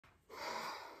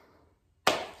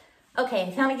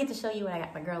Okay, so I get to show you what I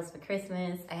got my girls for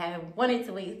Christmas. I have wanted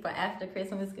to wait for after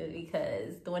Christmas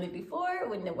because the one before,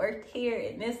 when they worked here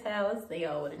in this house, they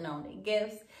all would have known their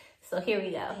gifts. So here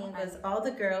we go. Because all the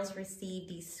girls received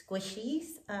these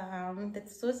squishies.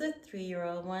 This was a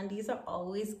 3-year-old one. These are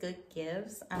always good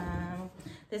gifts.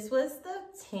 This was the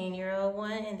 10-year-old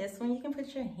one, and this one you can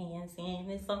put your hands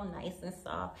in. It's all nice and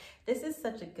soft. This is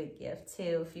such a good gift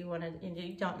too. If you want to,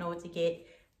 you don't know what to get.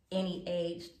 Any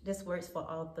age, this works for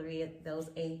all 3 of those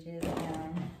ages.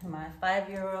 My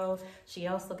 5-year-old, she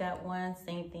also got one,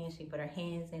 same thing. She put her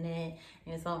hands in it,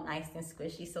 and it's all nice and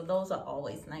squishy. So those are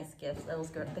always nice gifts.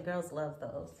 The girls love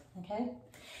those. Okay.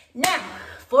 Now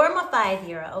for my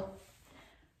 5-year-old.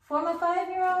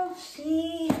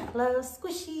 She loves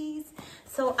squishies.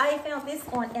 So I found this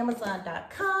on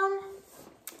Amazon.com.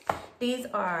 These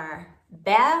are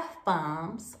bath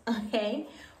bombs. Okay.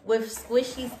 With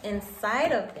squishies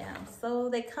inside of them. So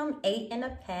they come 8 in a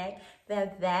pack.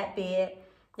 They're that big.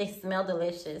 They smell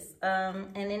delicious.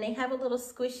 And then they have a little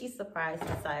squishy surprise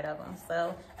inside of them.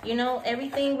 So, you know,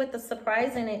 everything with the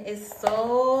surprise in it is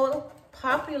so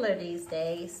popular these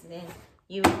days. Then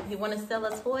you want to sell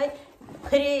a toy,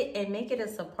 put it and make it a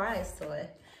surprise toy.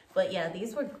 But yeah,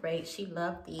 these were great. She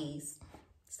loved these.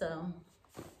 So,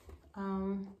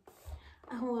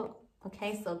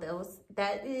 okay, so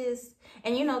that is,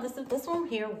 and you know, this one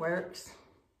here works.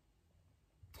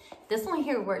 This one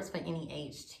here works for any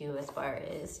age too, as far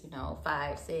as, you know,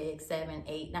 5, 6, 7,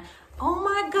 8, 9. Oh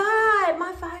my God,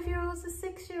 my 5-year-old's a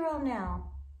 6-year-old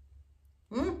now.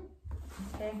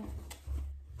 Okay.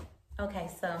 Okay,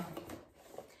 so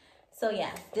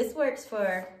yeah, this works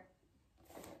for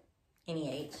any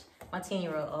age. My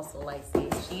 10-year-old also likes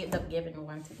these. She ended up giving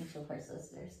one to each of her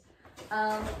sisters.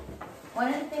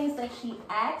 One of the things that she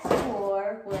asked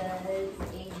for was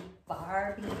a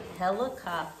Barbie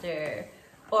helicopter,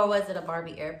 or was it a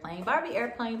Barbie airplane? Barbie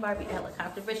airplane, Barbie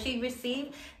helicopter. But she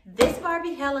received this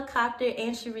Barbie helicopter,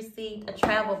 and she received a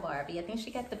travel Barbie. I think she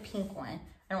got the pink one.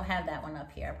 I don't have that one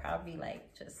up here. Probably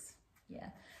like just, yeah.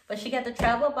 But she got the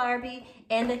travel Barbie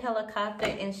and the helicopter,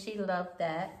 and she loved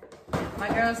that. My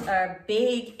girls are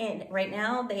big, and right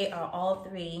now they are all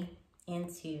 3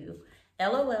 into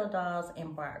LOL dolls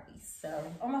and Barbies. So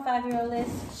on my 5-year-old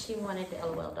list, she wanted the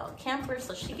LOL doll camper,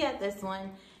 so she got this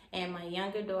one. And my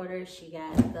younger daughter, she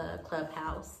got the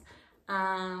Clubhouse.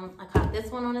 I caught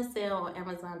this one on a sale on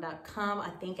Amazon.com.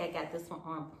 I think I got this one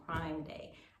on Prime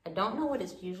Day. I don't know what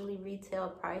it's usually retail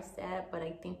priced at, but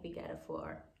I think we got it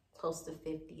for close to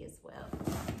 $50 as well.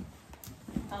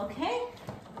 Okay,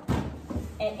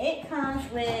 and it comes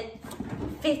with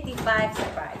 55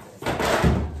 surprises.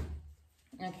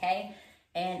 Okay.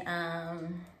 And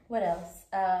what else?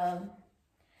 And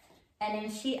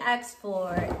then she asked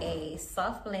for a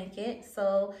soft blanket.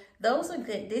 So those are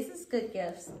good. This is good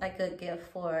gifts. A good gift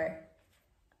for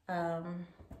a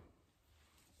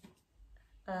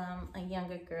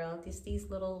younger girl. Just these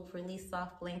little really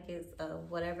soft blankets of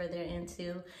whatever they're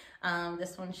into.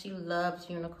 This one, she loves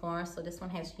unicorns. So this one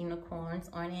has unicorns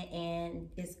on it, and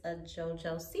it's a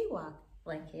JoJo Siwa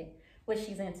blanket, which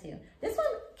she's into. This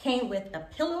one came with a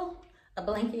pillow, a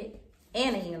blanket,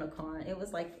 and a unicorn. It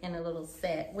was like in a little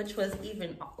set, which was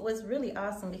really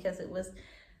awesome because it was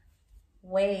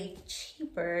way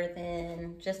cheaper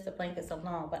than just the blankets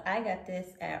alone. But I got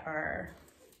this at our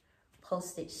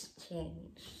postage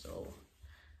change, so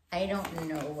I don't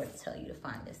know what to tell you to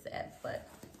find this at, but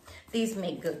these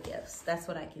make good gifts. That's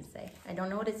what I can say. I don't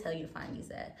know what to tell you to find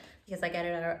these at because I got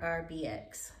it at our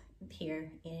RBX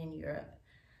here in Europe.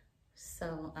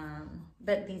 So,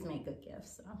 but these make good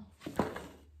gifts, so.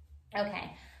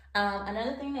 Okay,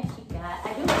 another thing that she got,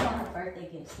 I do want her birthday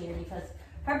gifts here because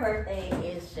her birthday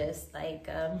is just like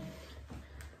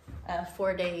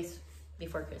 4 days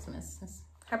before Christmas.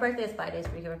 Her birthday is 5 days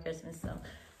before Christmas, so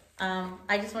I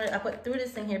put through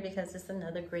this in here because it's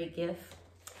another great gift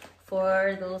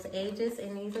for those ages,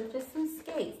 and these are just some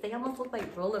skates. They almost look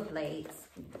like rollerblades,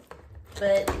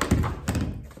 but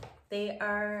they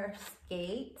are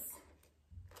skates.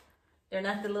 They're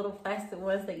not the little plastic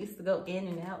ones that used to go in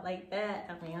and out like that.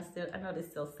 I mean, I know they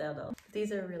still sell those.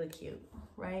 These are really cute,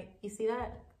 right? You see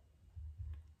that?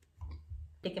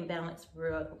 They can balance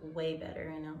way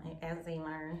better, you know, as they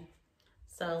learn.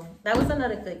 So that was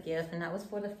another good gift, and that was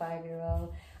for the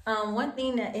 5-year-old. Another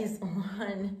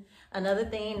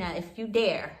thing that if you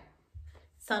dare,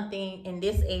 something in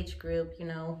this age group, you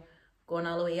know, going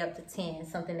all the way up to 10,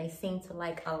 something they seem to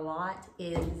like a lot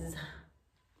is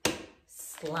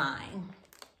slime.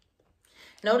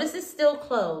 Notice it's still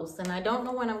closed, and I don't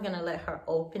know when I'm gonna let her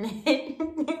open it.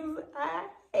 I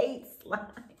hate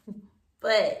slime,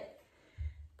 but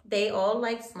they all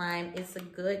like slime. It's a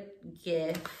good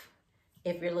gift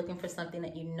if you're looking for something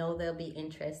that you know they'll be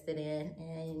interested in.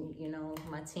 And you know,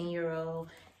 my 10-year-old,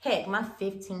 heck, my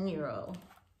 15-year-old,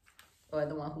 or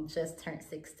the one who just turned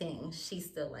 16, she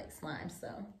still likes slime.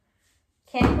 So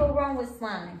can't go wrong with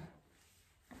slime.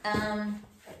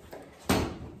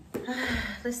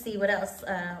 Let's see what else.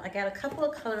 I got a couple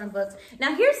of coloring books.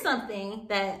 Now here's something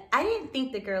that I didn't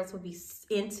think the girls would be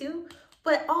into,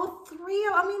 but all three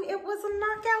of, I mean, it was a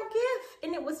knockout gift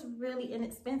and it was really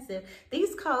inexpensive.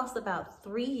 These cost about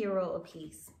 €3 a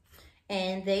piece,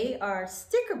 and they are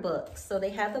sticker books. So they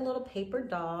have the little paper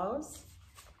dolls,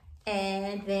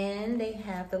 and then they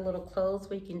have the little clothes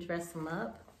where you can dress them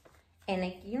up. And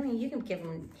they, you can give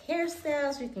them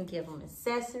hairstyles, you can give them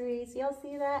accessories. Y'all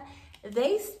see that?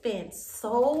 They spent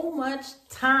so much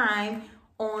time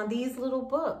on these little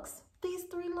books. These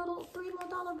three little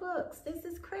dollar books. This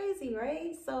is crazy,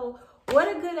 right? So what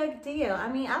a good idea.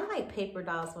 I mean, I like paper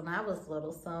dolls when I was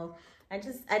little, so I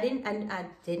didn't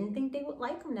think they would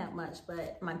like them that much.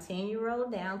 But my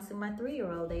 10-year-old down to my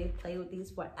 3-year-old, they play with these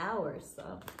for hours.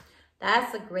 So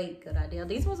that's a good idea.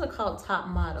 These ones are called Top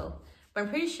Model, but I'm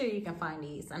pretty sure you can find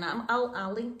these, and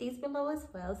I'll link these below as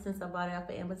well, since I bought it off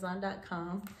of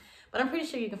Amazon.com. But I'm pretty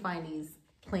sure you can find these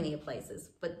plenty of places.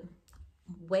 But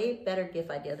way better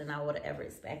gift idea than I would have ever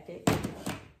expected.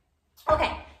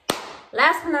 Okay,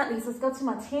 last but not least, let's go to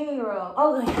my 10-year-old.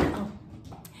 Oh, yeah.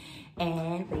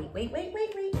 And wait.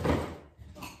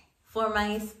 For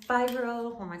my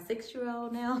 5-year-old, or my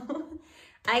 6-year-old now,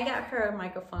 I got her a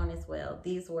microphone as well.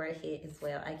 These were a hit as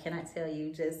well. I cannot tell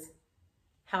you just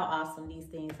how awesome these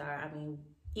things are. I mean,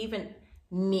 even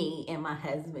me and my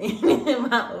husband and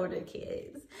my older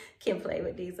kids can play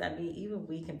with these. I mean, even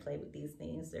we can play with these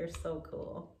things. They're so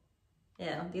cool.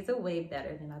 Yeah, these are way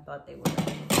better than I thought they were.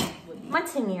 My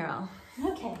 10-year-old,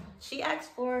 okay, she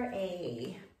asked for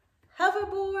a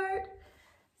hoverboard.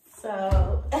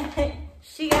 So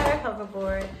she got her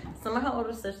hoverboard. Some of her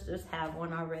older sisters have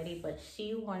one already, but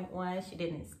she wanted one. She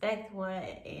didn't expect one,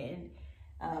 and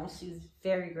she was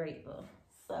very grateful.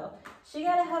 So she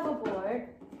got a hoverboard.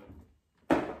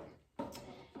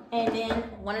 And then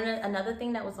another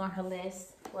thing that was on her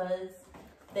list was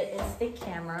the instant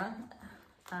camera.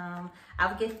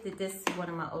 I've gifted this to one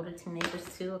of my older teenagers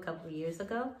too a couple of years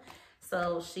ago.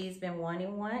 So she's been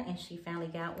wanting one, and she finally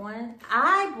got one.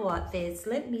 I bought this.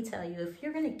 Let me tell you, if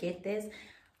you're gonna get this,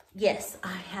 yes,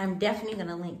 I'm definitely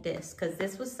gonna link this, because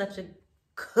this was such a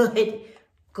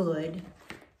good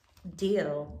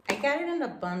deal. I got it in a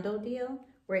bundle deal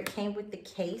where it came with the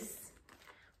case,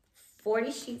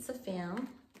 40 sheets of film.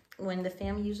 When the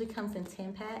film usually comes in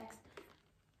 10 packs,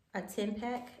 a 10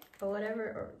 pack or whatever,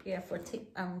 or yeah, for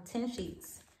 10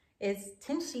 sheets. It's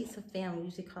 10 sheets of film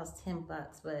usually costs $10,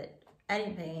 but I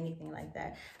didn't pay anything like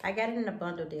that. I got it in a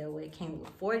bundle deal where it came with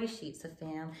 40 sheets of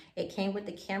film. It came with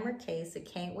the camera case, it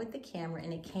came with the camera,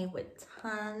 and it came with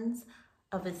tons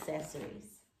of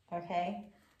accessories, okay?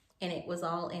 And it was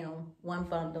all in one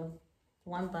bundle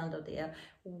deal.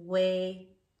 Way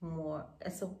more.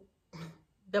 So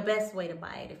the best way to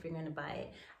buy it if you're gonna buy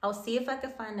it. I'll see if I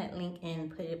can find that link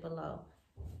and put it below.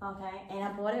 Okay, and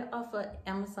I bought it off of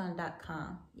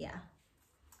Amazon.com. Yeah.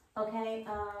 Okay,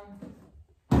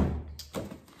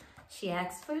 she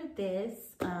asked for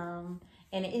this, and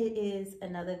it is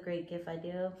another great gift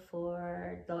idea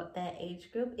for that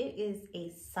age group. It is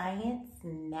a science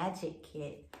magic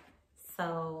kit.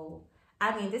 So,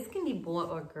 I mean, this can be boy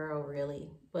or girl really,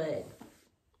 but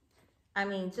I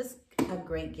mean, just a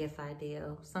great gift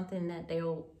idea, something that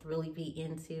they'll really be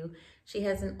into. She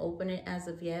hasn't opened it as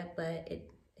of yet, but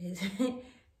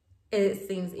it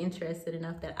seems interested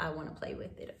enough that I want to play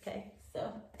with it. Okay,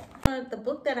 so the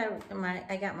book that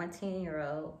I got my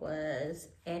 10-year-old was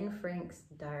Anne Frank's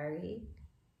diary.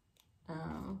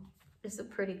 It's a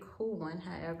pretty cool one.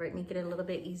 However, it make it a little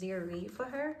bit easier to read for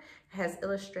her. It has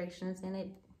illustrations in it.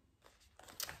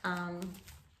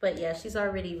 But yeah, she's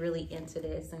already really into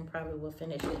this and probably will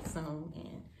finish it soon.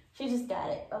 And she just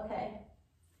got it. Okay.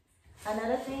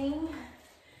 Another thing,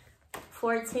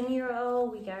 for a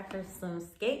 10-year-old, we got her some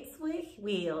skates with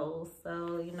wheels.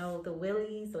 So, you know, the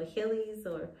Willies or Hillies,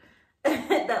 or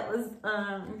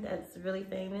that's really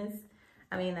famous.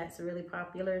 I mean, that's really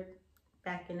popular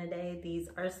back in the day. These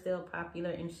are still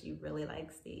popular, and she really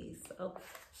likes these. So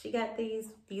she got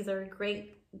these. These are a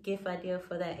great gift idea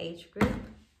for that age group.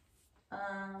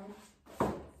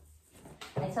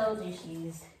 I told you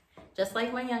she's just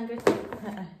like my younger,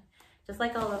 just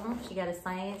like all of them. She got a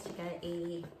science, she got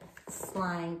a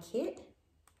slime kit,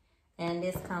 and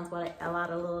this comes with a lot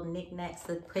of little knickknacks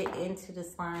to put into the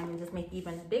slime and just make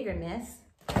even a bigger mess.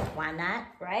 Why not,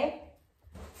 right?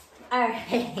 All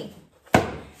right.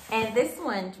 And this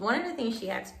one of the things she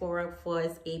asked for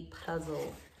was a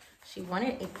puzzle. She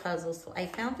wanted a puzzle. So I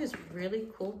found this really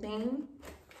cool thing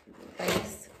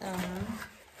place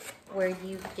where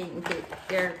you can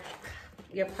get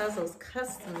your puzzles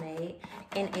custom made.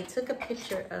 And it took a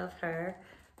picture of her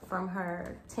from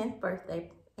her 10th birthday.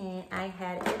 And I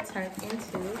had it turned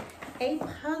into a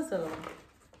puzzle.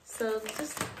 So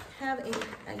just have a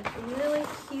really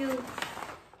cute,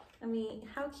 I mean,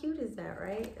 how cute is that,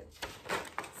 right?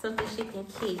 Something she can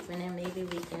keep, and then maybe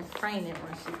we can frame it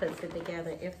when she puts it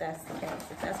together, if that's the case,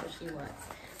 if that's what she wants.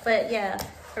 But yeah,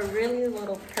 a really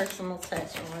little personal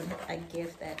touch on a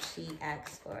gift that she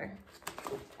asked for.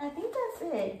 I think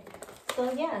that's it.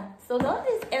 So yeah, so that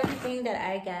is everything that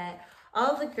I got.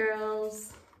 All the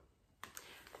girls,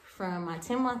 from my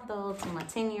 10-month-old to my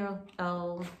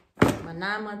 10-year-old, my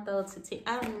 9-month-old to 10,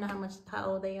 I don't even know how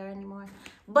old they are anymore,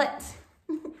 but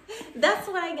that's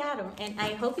what I got them. And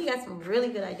I hope you got some really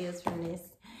good ideas from this.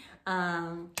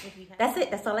 That's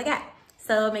it. That's all I got.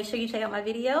 So make sure you check out my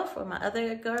video for my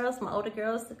other girls, my older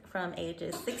girls from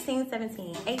ages 16,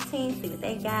 17, 18. See what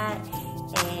they got.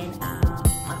 And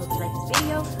I hope you like this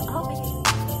video. I hope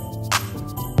it is.